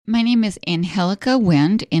My name is Angelica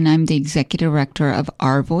Wind, and I'm the Executive Director of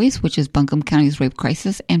Our Voice, which is Buncombe County's Rape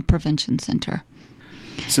Crisis and Prevention Center.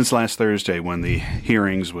 Since last Thursday, when the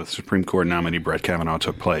hearings with Supreme Court nominee Brett Kavanaugh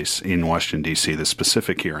took place in Washington, D.C., the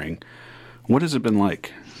specific hearing, what has it been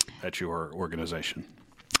like at your organization?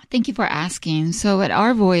 Thank you for asking. So at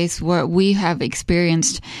Our Voice, what we have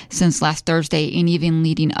experienced since last Thursday and even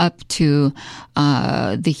leading up to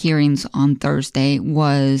the hearings on Thursday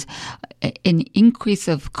was an increase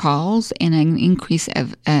of calls and an increase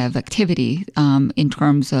of activity in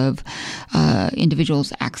terms of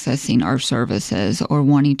individuals accessing our services or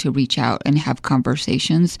wanting to reach out and have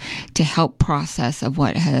conversations to help process of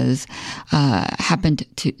what has happened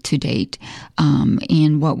to date.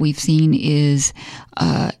 And what we've seen is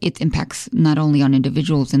its impacts not only on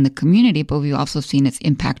individuals in the community, but we've also seen its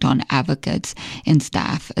impact on advocates and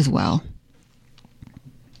staff as well.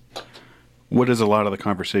 What is a lot of the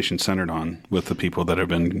conversation centered on with the people that have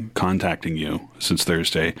been contacting you since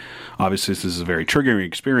Thursday? Obviously, this is a very triggering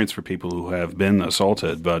experience for people who have been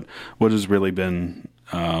assaulted, but what has really been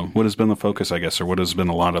the focus, I guess, or what has been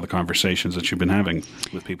a lot of the conversations that you've been having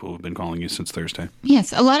with people who have been calling you since Thursday?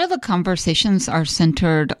 Yes, a lot of the conversations are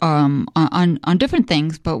centered on different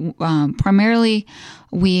things, but primarily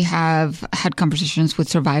we have had conversations with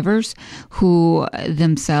survivors who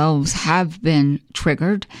themselves have been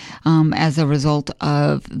triggered as a result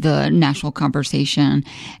of the national conversation.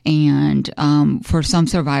 And for some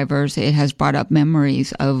survivors, it has brought up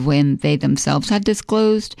memories of when they themselves had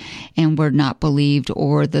disclosed and were not believed,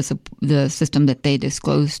 or the system that they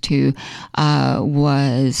disclosed to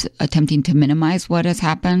was attempting to minimize what has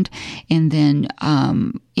happened. And then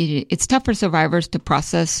it's tough for survivors to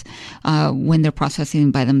process when they're processing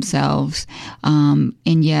by themselves. And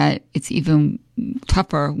yet it's even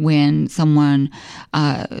tougher when someone,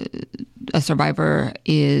 a survivor,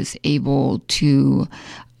 is able to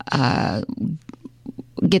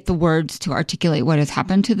get the words to articulate what has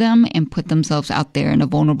happened to them and put themselves out there in a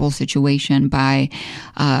vulnerable situation by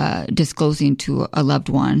disclosing to a loved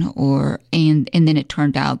one, and then it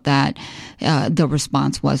turned out that the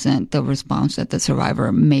response wasn't the response that the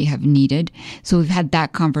survivor may have needed. So we've had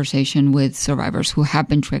that conversation with survivors who have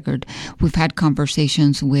been triggered. We've had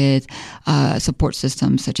conversations with support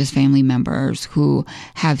systems such as family members who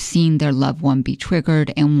have seen their loved one be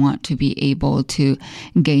triggered and want to be able to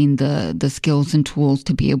gain the skills and tools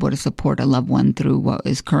to be able to support a loved one through what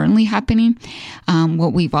is currently happening.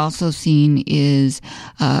 What we've also seen is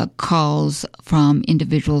calls from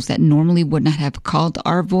individuals that normally would not have called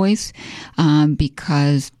Our Voice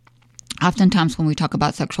because oftentimes when we talk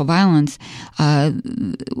about sexual violence,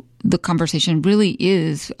 the conversation really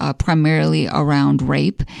is primarily around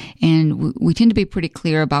rape, and we tend to be pretty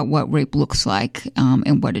clear about what rape looks like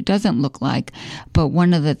and what it doesn't look like. But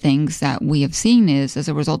one of the things that we have seen is, as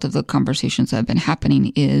a result of the conversations that have been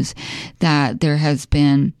happening, is that there has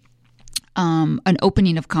been an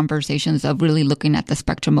opening of conversations of really looking at the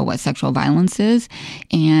spectrum of what sexual violence is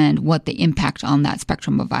and what the impact on that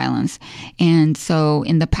spectrum of violence. And so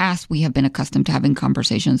in the past, we have been accustomed to having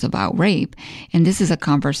conversations about rape, and this is a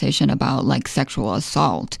conversation about like sexual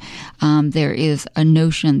assault. There is a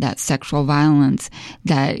notion that sexual violence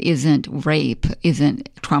that isn't rape isn't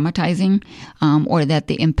traumatizing, or that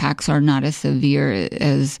the impacts are not as severe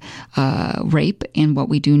as rape. And what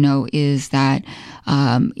we do know is that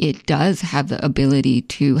it does have the ability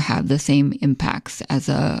to have the same impacts as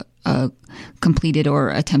a completed or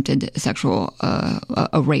attempted sexual,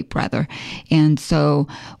 a rape rather. And so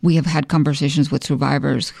we have had conversations with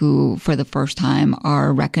survivors who for the first time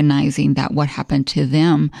are recognizing that what happened to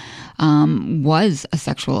them was a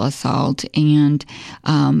sexual assault, and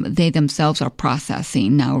they themselves are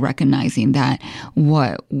processing now, recognizing that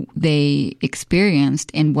what they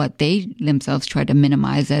experienced and what they themselves try to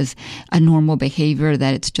minimize as a normal behavior,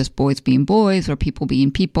 that it's just boys being boys or people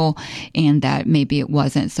being people, and that maybe it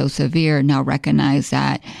wasn't so severe, now recognize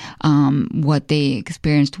that what they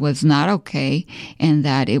experienced was not okay, and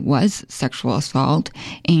that it was sexual assault,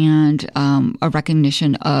 and a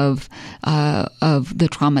recognition of the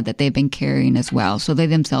trauma that they've been carrying as well. So they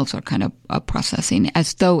themselves are kind of processing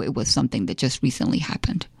as though it was something that just recently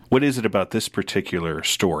happened. What is it about this particular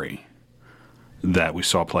story that we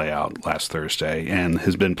saw play out last Thursday and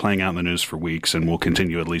has been playing out in the news for weeks and will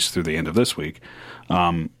continue at least through the end of this week?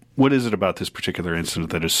 What is it about this particular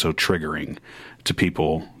incident that is so triggering to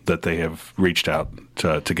people that they have reached out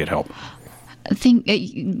to get help?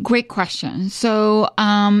 Great question. So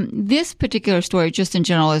this particular story, just in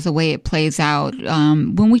general, is the way it plays out.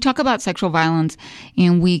 When we talk about sexual violence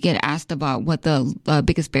and we get asked about what the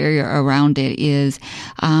biggest barrier around it is,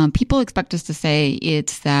 people expect us to say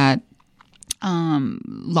it's that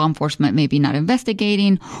law enforcement maybe not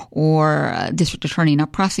investigating or district attorney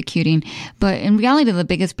not prosecuting. But in reality, the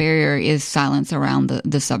biggest barrier is silence around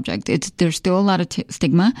the subject. There's still a lot of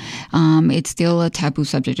stigma. It's still a taboo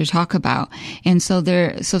subject to talk about. And so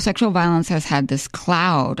sexual violence has had this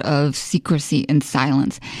cloud of secrecy and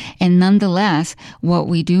silence. And nonetheless, what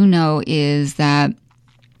we do know is that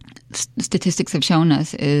statistics have shown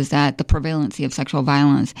us is that the prevalency of sexual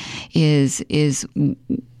violence is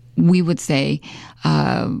we would say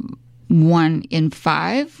 1 in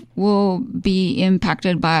 5 will be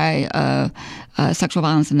impacted by sexual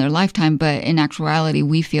violence in their lifetime. But in actuality,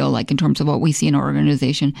 we feel like in terms of what we see in our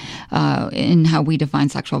organization, in how we define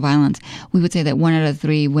sexual violence, we would say that 1 out of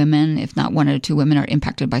 3 women, if not 1 out of 2 women, are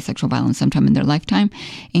impacted by sexual violence sometime in their lifetime.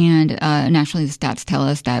 And nationally, the stats tell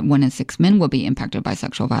us that 1 in 6 men will be impacted by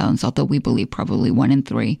sexual violence, although we believe probably 1 in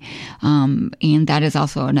 3. And that is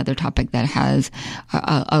also another topic that has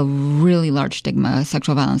a really large stigma,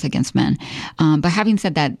 sexual violence against men. But having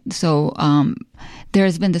said that, there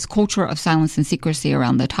has been this culture of silence and secrecy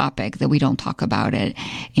around the topic that we don't talk about it.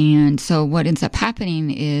 And so what ends up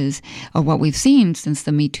happening is, or what we've seen since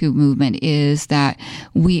the Me Too movement, is that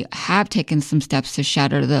we have taken some steps to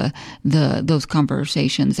shatter those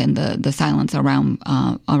conversations and the silence around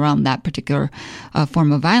that particular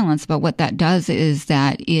form of violence. But what that does is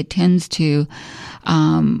that it tends to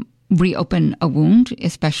reopen a wound,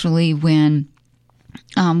 especially when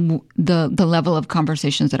the level of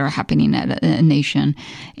conversations that are happening at a nation,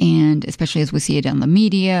 and especially as we see it on the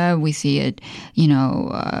media, we see it,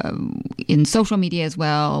 in social media as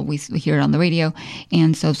well. We hear it on the radio,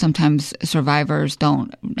 and so sometimes survivors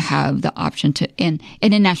don't have the option to in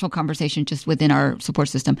a national conversation just within our support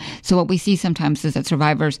system. So what we see sometimes is that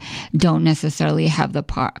survivors don't necessarily have the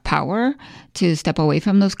power to step away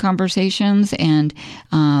from those conversations, and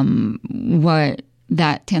what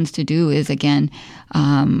that tends to do is, again,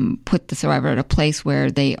 put the survivor at a place where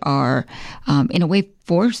they are, in a way,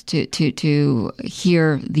 forced to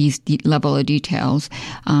hear these level of details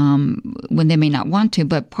when they may not want to.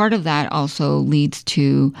 But part of that also leads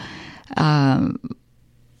to the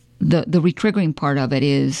retriggering part of it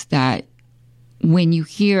is that when you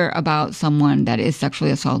hear about someone that is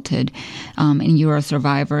sexually assaulted and you're a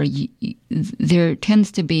survivor, there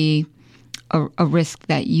tends to be a risk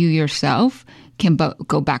that you yourself can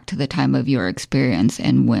go back to the time of your experience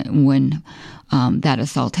and when that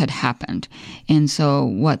assault had happened. And so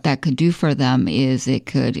what that could do for them is it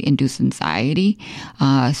could induce anxiety,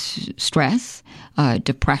 stress,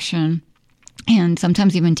 depression, and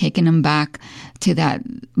sometimes even taking them back to that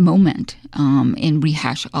moment and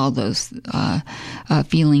rehash all those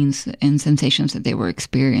feelings and sensations that they were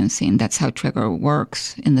experiencing. That's how trigger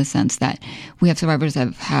works, in the sense that we have survivors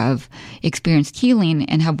that have experienced healing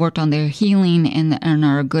and have worked on their healing and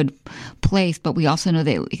are a good place. But we also know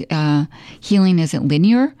that healing isn't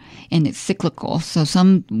linear and it's cyclical. So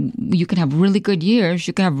you can have really good years,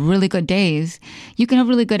 you can have really good days, you can have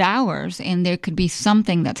really good hours, and there could be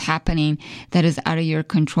something that's happening that is out of your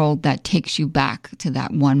control that takes you back to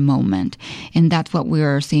that one moment. And that's what we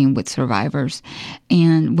are seeing with survivors.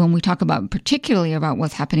 And when we talk about particularly about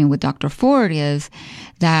what's happening with Dr. Ford, is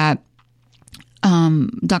that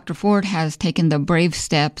Dr. Ford has taken the brave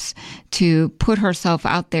steps to put herself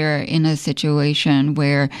out there in a situation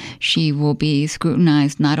where she will be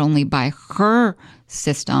scrutinized not only by her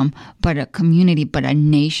system, but a community, but a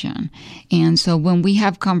nation. And so when we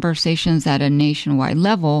have conversations at a nationwide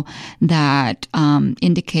level that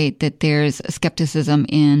indicate that there's skepticism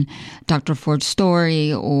in Dr. Ford's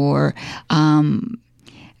story, or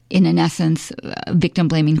in essence, victim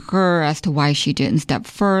blaming her as to why she didn't step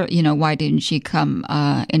further, why didn't she come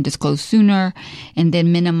and disclose sooner, and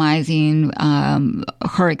then minimizing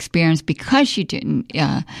her experience because she didn't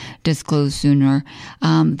disclose sooner,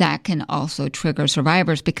 that can also trigger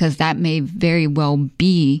survivors, because that may very well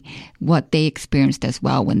be what they experienced as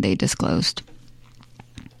well when they disclosed.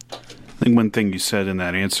 I think one thing you said in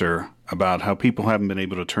that answer about how people haven't been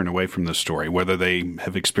able to turn away from this story, whether they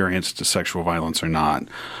have experienced sexual violence or not.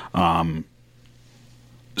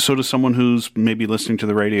 So to someone who's maybe listening to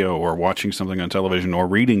the radio or watching something on television or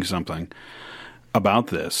reading something about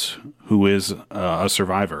this, who is a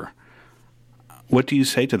survivor, what do you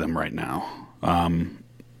say to them right now?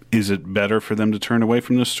 Is it better for them to turn away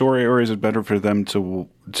from this story, or is it better for them to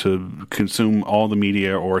consume all the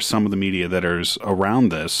media or some of the media that is around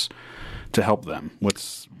this to help them?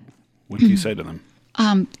 What do you say to them?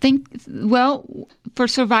 For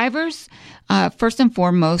survivors, first and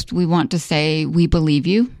foremost, we want to say we believe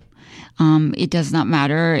you. It does not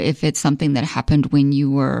matter if it's something that happened when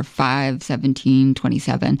you were 5, 17,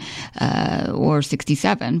 27, or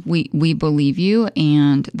 67. We believe you,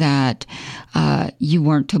 and that you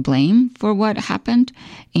weren't to blame for what happened,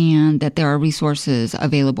 and that there are resources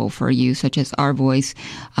available for you, such as Our Voice,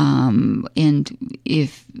 and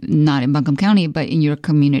if not in Buncombe County, but in your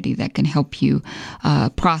community, that can help you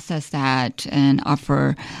process that and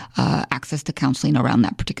offer access to counseling around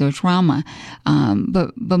that particular trauma.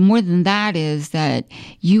 But more than that is that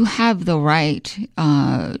you have the right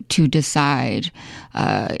to decide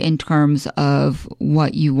in terms of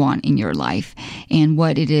what you want in your life and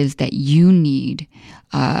what it is that you need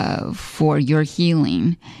for your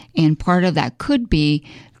healing. And part of that could be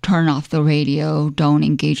turn off the radio, don't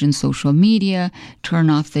engage in social media, turn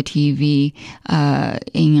off the TV,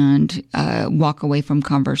 and walk away from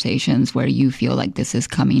conversations where you feel like this is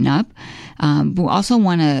coming up. We also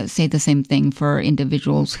want to say the same thing for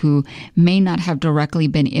individuals who may not have directly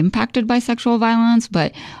been impacted by sexual violence,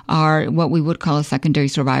 but are what we would call a secondary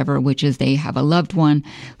survivor, which is they have a loved one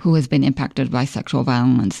who has been impacted by sexual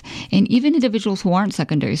violence. And even individuals who aren't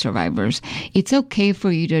secondary survivors, it's okay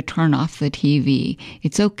for you to turn off the TV.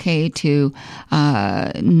 It's okay to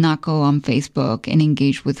not go on Facebook and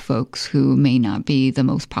engage with folks who may not be the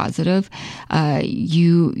most positive.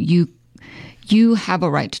 You have a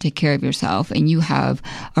right to take care of yourself, and you have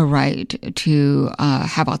a right to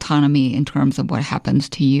have autonomy in terms of what happens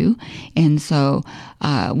to you. And so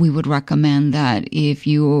we would recommend that if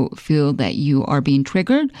you feel that you are being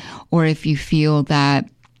triggered, or if you feel that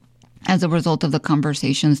as a result of the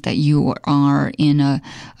conversations that you are in a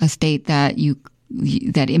state that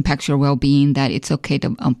impacts your well-being, that it's okay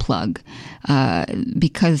to unplug,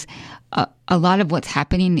 because a lot of what's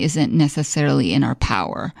happening isn't necessarily in our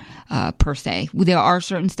power per se. There are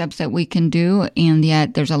certain steps that we can do, and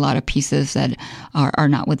yet there's a lot of pieces that are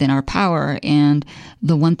not within our power. And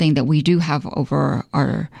the one thing that we do have over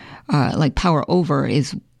our power over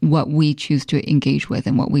is what we choose to engage with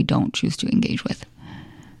and what we don't choose to engage with.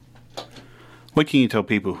 What can you tell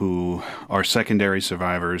people who are secondary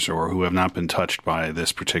survivors or who have not been touched by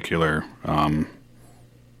this particular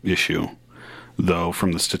issue? Though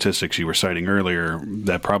from the statistics you were citing earlier,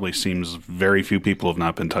 that probably seems very few people have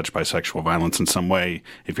not been touched by sexual violence in some way.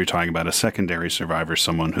 If you're talking about a secondary survivor,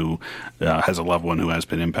 someone who has a loved one who has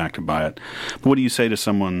been impacted by it. But what do you say to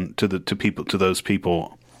someone, to those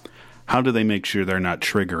people? How do they make sure they're not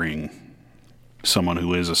triggering someone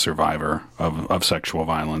who is a survivor of sexual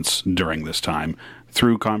violence during this time,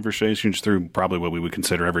 through conversations, through probably what we would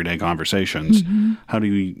consider everyday conversations?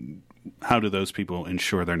 Mm-hmm. How do those people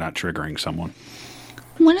ensure they're not triggering someone?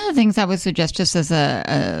 One of the things I would suggest, just as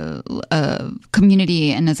a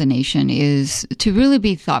community and as a nation, is to really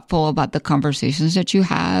be thoughtful about the conversations that you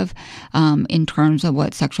have in terms of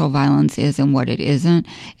what sexual violence is and what it isn't,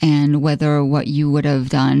 and whether what you would have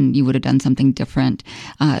done something different.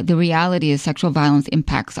 The reality is sexual violence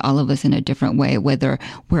impacts all of us in a different way, whether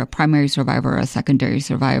we're a primary survivor or a secondary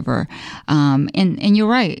survivor. And you're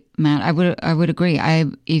right, Matt. I would agree.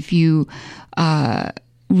 If you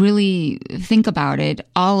really think about it,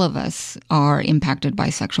 all of us are impacted by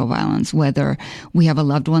sexual violence, whether we have a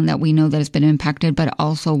loved one that we know that has been impacted, but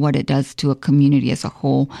also what it does to a community as a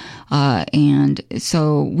whole. And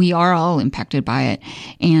so we are all impacted by it.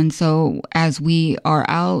 And so as we are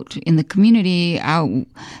out in the community, out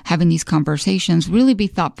having these conversations, really be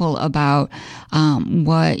thoughtful about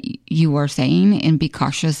what you are saying, and be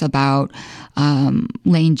cautious about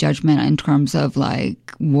laying judgment in terms of like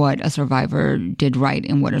what a survivor did right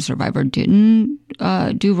and what a survivor didn't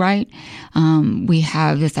do right. We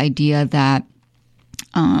have this idea that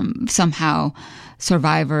somehow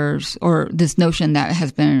survivors, or this notion that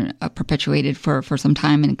has been perpetuated for some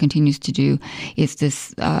time and it continues to do, is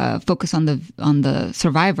this focus on the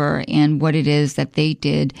survivor and what it is that they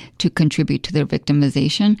did to contribute to their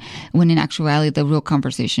victimization, when in actuality the real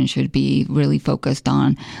conversation should be really focused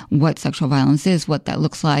on what sexual violence is, what that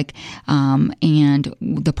looks like, and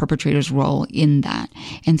the perpetrator's role in that.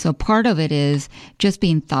 And so part of it is just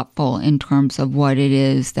being thoughtful in terms of what it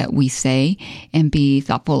is that we say, and be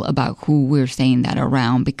thoughtful about who we're saying that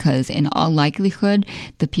around, because in all likelihood,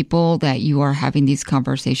 the people that you are having these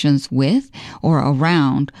conversations with or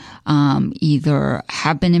around either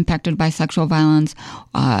have been impacted by sexual violence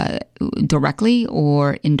directly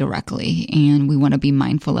or indirectly, and we want to be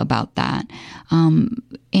mindful about that.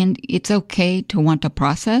 And it's okay to want to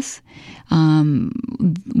process.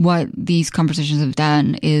 What these conversations have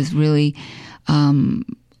done is really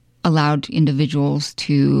allowed individuals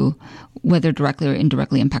to, whether directly or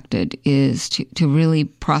indirectly impacted, is to really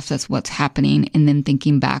process what's happening, and then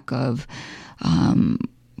thinking back of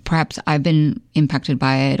perhaps I've been impacted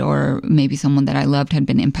by it, or maybe someone that I loved had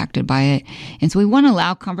been impacted by it. And so we want to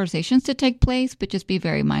allow conversations to take place, but just be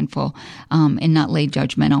very mindful and not lay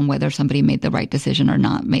judgment on whether somebody made the right decision or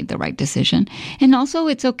not made the right decision. And also,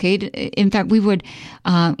 it's okay to, in fact, we would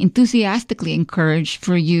enthusiastically encourage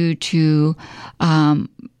for you to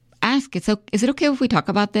ask, is it okay if we talk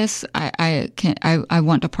about this? I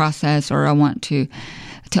want to process, or I want to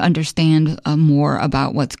understand more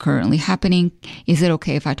about what's currently happening. Is it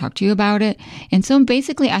okay if I talk to you about it? And so I'm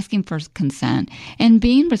basically asking for consent and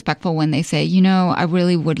being respectful when they say, I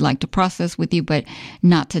really would like to process with you, but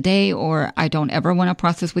not today, or I don't ever want to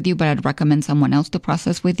process with you, but I'd recommend someone else to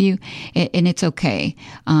process with you. And it's okay.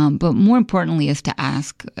 But more importantly is to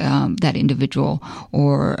ask that individual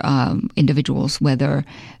or individuals whether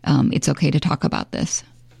it's okay to talk about this.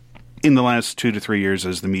 In the last 2 to 3 years,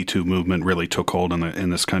 as the Me Too movement really took hold in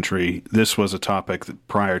this country, this was a topic that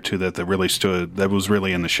prior to that that was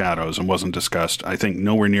really in the shadows and wasn't discussed, I think,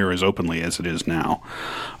 nowhere near as openly as it is now.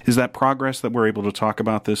 Is that progress that we're able to talk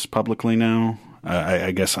about this publicly now? I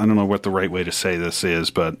guess I don't know what the right way to say this is,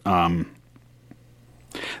 but the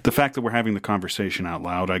fact that we're having the conversation out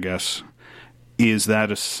loud, I guess, is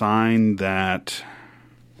that a sign that...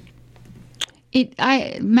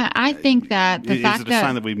 I think that the fact that... Is it a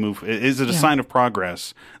sign that we move... Is it a sign of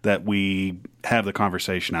progress that we have the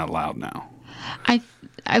conversation out loud now?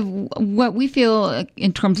 What we feel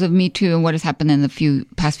in terms of Me Too and what has happened in the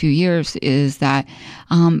past few years is that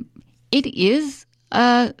it is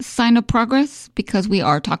a sign of progress, because we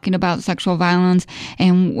are talking about sexual violence.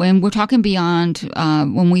 And when we're talking beyond,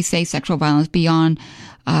 when we say sexual violence, beyond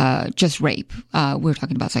just rape. We're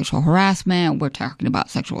talking about sexual harassment. We're talking about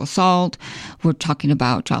sexual assault. We're talking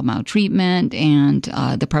about child maltreatment and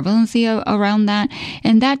the prevalency around that.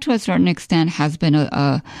 And that, to a certain extent, has been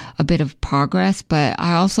a bit of progress. But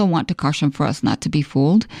I also want to caution for us not to be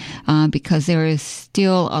fooled, because there is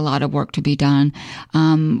still a lot of work to be done.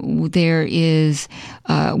 There is,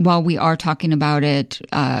 while we are talking about it,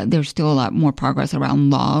 there's still a lot more progress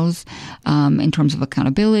around laws in terms of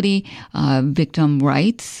accountability, victim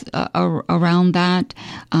rights. Around that.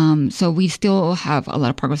 So we still have a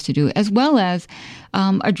lot of progress to do, as well as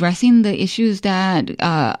addressing the issues that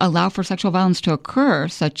allow for sexual violence to occur,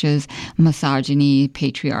 such as misogyny,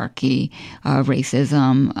 patriarchy,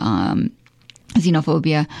 racism,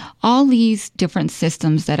 xenophobia, all these different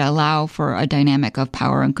systems that allow for a dynamic of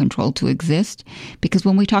power and control to exist. Because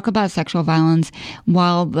when we talk about sexual violence,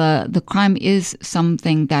 while the crime is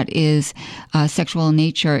something that is sexual in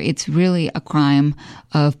nature, it's really a crime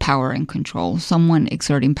of power and control, someone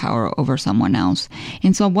exerting power over someone else.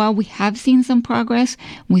 And so while we have seen some progress,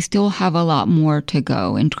 we still have a lot more to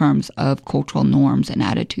go in terms of cultural norms and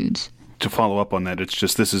attitudes. To follow up on that, it's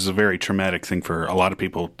just this is a very traumatic thing for a lot of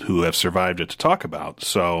people who have survived it to talk about.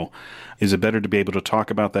 So is it better to be able to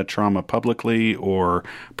talk about that trauma publicly or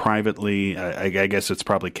privately? I guess it's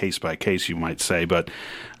probably case by case, you might say. But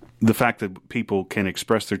the fact that people can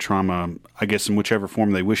express their trauma, I guess, in whichever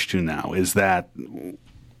form they wish to now, is that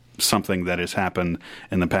something that has happened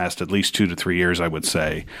in the past at least 2 to 3 years, I would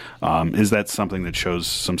say. Is that something that shows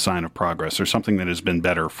some sign of progress or something that has been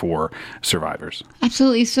better for survivors?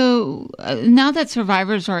 Absolutely. So now that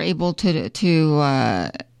survivors are able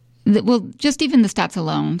to well, just even the stats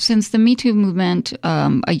alone, since the Me Too movement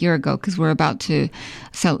a year ago, because we're about to,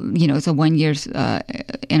 it's a 1 year's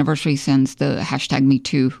anniversary since the hashtag Me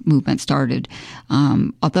Too movement started.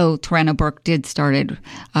 Although Tarana Burke did start it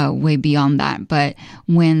way beyond that. But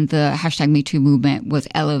when the hashtag Me Too movement was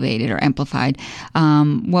elevated or amplified,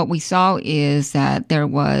 what we saw is that there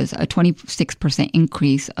was a 26%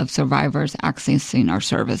 increase of survivors accessing our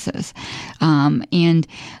services. And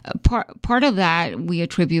part of that we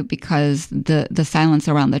attribute because the silence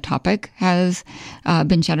around the topic has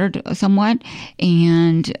been shattered somewhat.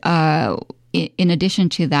 And in addition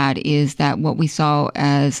to that is that what we saw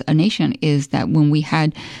as a nation is that when we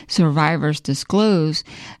had survivors disclose,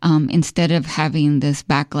 instead of having this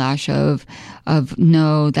backlash of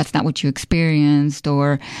no, that's not what you experienced,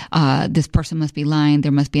 or this person must be lying,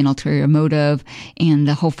 there must be an ulterior motive, and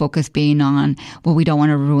the whole focus being on, well, we don't want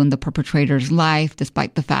to ruin the perpetrator's life,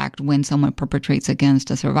 despite the fact when someone perpetrates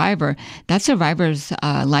against a survivor, that survivor's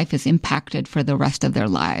life is impacted for the rest of their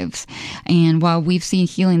lives. And while we've seen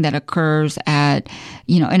healing that occurs at,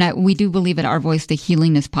 and we do believe at Our Voice the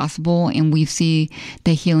healing is possible, and we see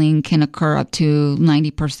the healing can occur up to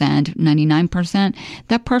 90%, 99%.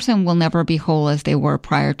 That person will never be whole as they were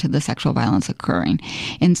prior to the sexual violence occurring.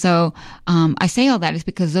 And so I say all that is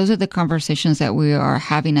because those are the conversations that we are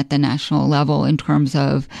having at the national level in terms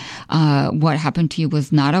of what happened to you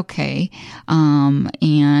was not okay.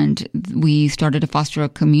 And we started to foster a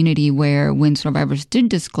community where when survivors did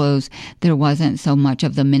disclose, there wasn't so much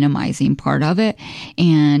of the minimizing part of it.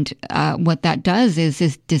 And what that does is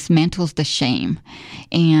dismantles the shame.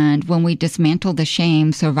 And when we dismantle the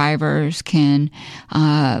shame, survivors can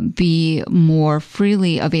be more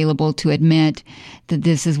freely available to admit that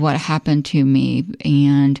this is what happened to me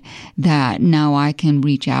and that now I can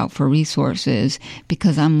reach out for resources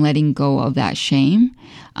because I'm letting go of that shame.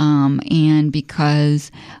 And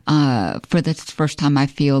because for the first time I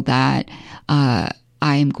feel that I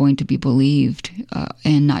am going to be believed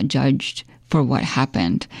and not judged for what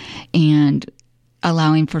happened. And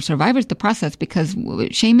allowing for survivors to process, because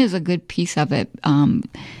shame is a good piece of it.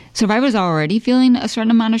 Survivors are already feeling a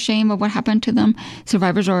certain amount of shame of what happened to them.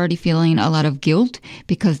 Survivors are already feeling a lot of guilt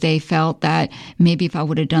because they felt that maybe if I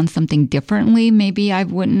would have done something differently, maybe I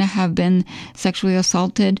wouldn't have been sexually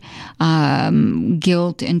assaulted.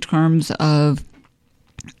 Guilt in terms of,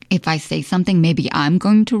 if I say something, maybe I'm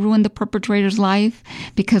going to ruin the perpetrator's life,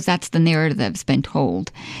 because that's the narrative that's been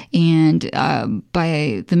told. And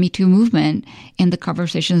by the Me Too movement and the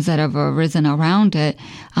conversations that have arisen around it,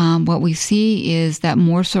 what we see is that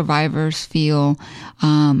more survivors feel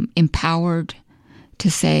empowered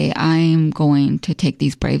to say, I'm going to take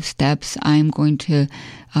these brave steps. I'm going to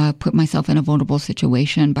put myself in a vulnerable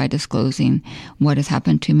situation by disclosing what has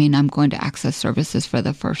happened to me, and I'm going to access services for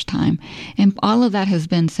the first time. And all of that has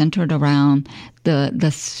been centered around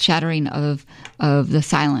the shattering of the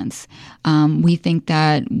silence. We think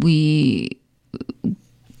that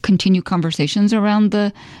continue conversations around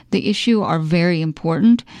the issue are very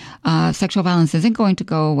important. Sexual violence isn't going to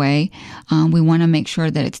go away. We want to make sure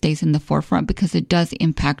that it stays in the forefront because it does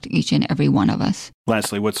impact each and every one of us.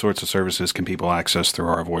 Lastly, what sorts of services can people access through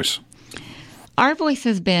Our Voice? Our Voice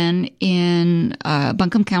has been in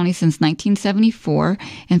Buncombe County since 1974.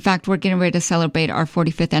 In fact, we're getting ready to celebrate our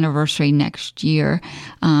 45th anniversary next year,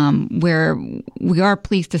 where we are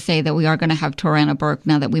pleased to say that we are going to have Tarana Burke.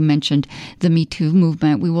 Now that we mentioned the Me Too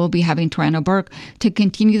movement, we will be having Tarana Burke to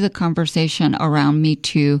continue the conversation around Me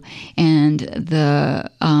Too and the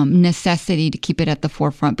necessity to keep it at the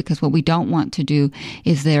forefront, because what we don't want to do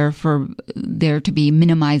is there to be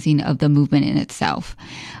minimizing of the movement in itself.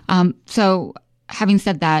 So having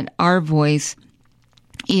said that, Our Voice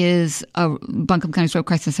is a Buncombe County Stroke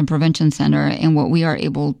Crisis and Prevention Center, and what we are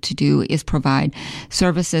able to do is provide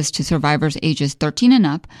services to survivors ages 13 and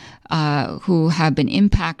up who have been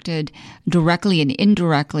impacted directly and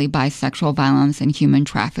indirectly by sexual violence and human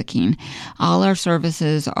trafficking. All our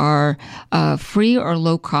services are free or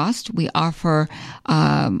low cost. We offer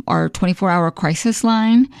our 24-hour crisis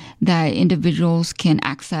line that individuals can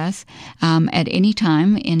access at any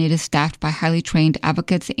time, and it is staffed by highly trained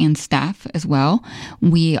advocates and staff as well.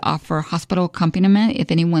 We offer hospital accompaniment if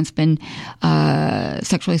anyone's been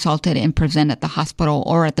sexually assaulted and present at the hospital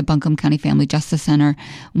or at the Buncombe County Family Justice Center.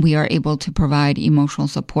 We are able to provide emotional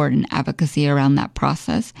support and advocacy around that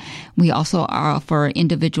process. We also offer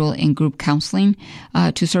individual and group counseling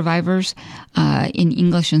to survivors in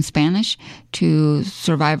English and Spanish, to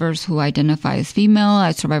survivors who identify as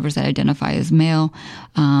female, survivors that identify as male,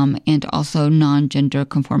 and also non-gender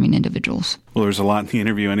conforming individuals. Well, there's a lot in the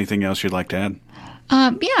interview. Anything else you'd like to add?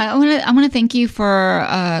 I want to thank you for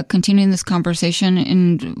continuing this conversation.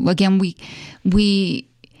 And again, we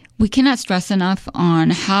cannot stress enough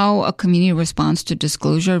on how a community response to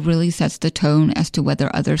disclosure really sets the tone as to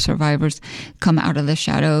whether other survivors come out of the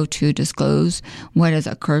shadow to disclose what has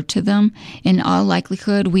occurred to them. In all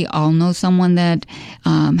likelihood, we all know someone that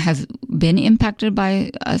has been impacted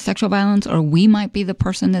by sexual violence, or we might be the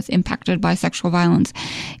person that's impacted by sexual violence.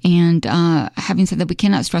 And having said that, we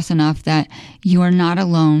cannot stress enough that you are not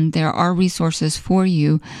alone. There are resources for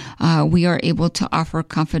you. We are able to offer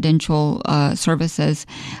confidential services,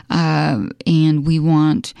 and we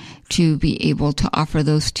want to be able to offer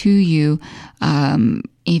those to you.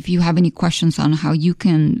 If you have any questions on how you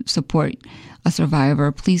can support a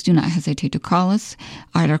survivor, please do not hesitate to call us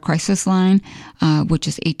at our crisis line, which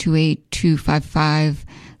is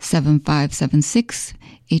 828-255-7576,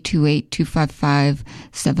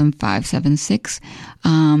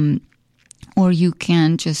 828-255-7576. Or you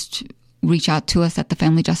can just reach out to us at the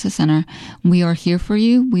Family Justice Center. We are here for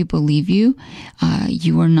you. We believe you.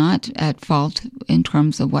 You are not at fault in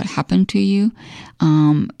terms of what happened to you,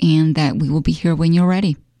 and that we will be here when you're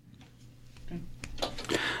ready.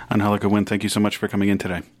 Angelica Nguyen, thank you so much for coming in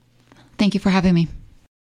today. Thank you for having me.